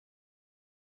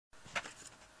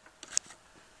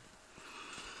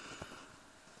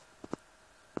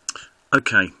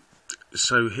Okay,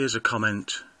 so here's a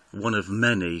comment, one of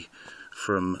many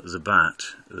from the bat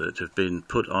that have been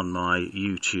put on my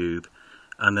YouTube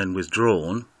and then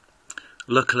withdrawn.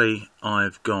 Luckily,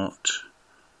 I've got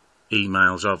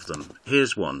emails of them.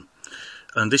 Here's one,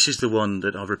 and this is the one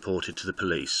that I've reported to the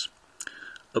police.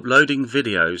 Uploading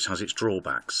videos has its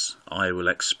drawbacks. I will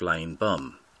explain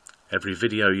bum. Every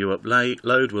video you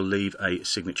upload will leave a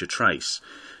signature trace,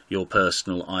 your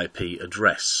personal IP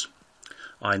address.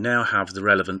 I now have the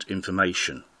relevant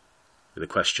information, with a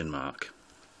question mark.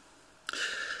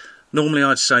 Normally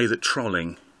I'd say that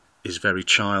trolling is very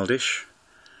childish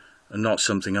and not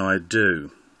something I'd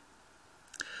do.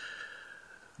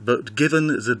 But given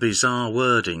the bizarre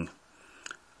wording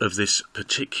of this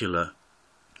particular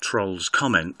troll's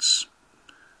comments,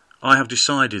 I have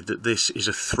decided that this is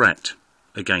a threat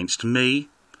against me,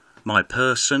 my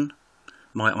person,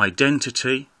 my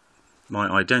identity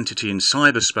in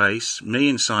cyberspace, me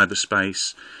in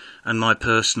cyberspace, and my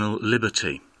personal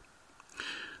liberty.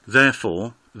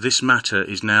 Therefore, this matter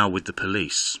is now with the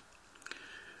police.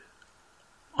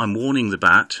 I'm warning the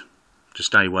bat to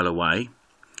stay well away.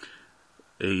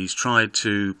 He's tried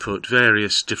to put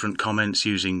various different comments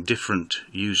using different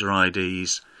user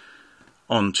IDs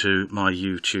onto my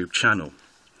YouTube channel.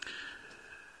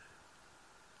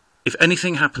 If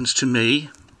anything happens to me,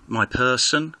 my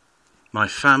person, my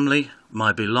family,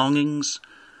 my belongings,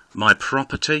 my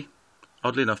property,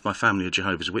 oddly enough my family are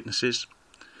Jehovah's Witnesses,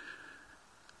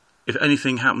 if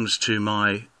anything happens to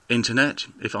my internet,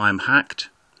 if I am hacked,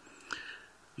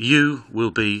 you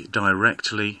will be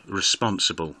directly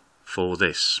responsible for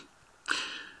this.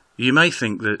 You may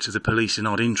think that the police are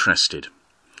not interested.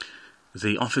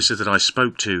 The officer that I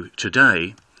spoke to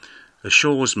today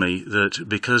assures me that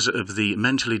because of the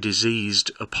mentally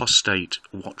diseased apostate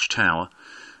watchtower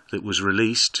that was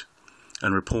released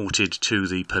and reported to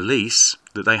the police,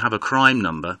 that they have a crime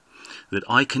number that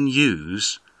I can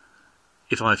use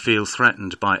if I feel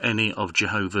threatened by any of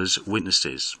Jehovah's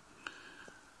Witnesses.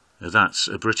 That's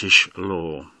a British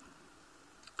law.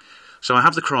 So I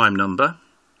have the crime number,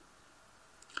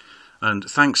 and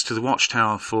thanks to the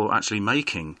watchtower for actually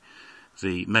making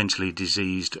the mentally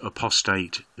diseased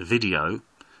apostate video,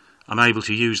 I'm able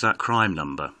to use that crime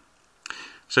number.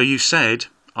 So you said,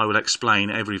 I will explain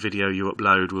every video you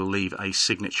upload will leave a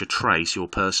signature trace, your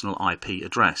personal IP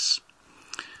address.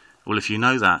 Well, if you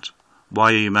know that,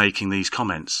 why are you making these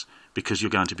comments? Because you're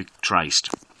going to be traced.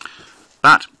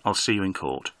 That, I'll see you in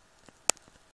court.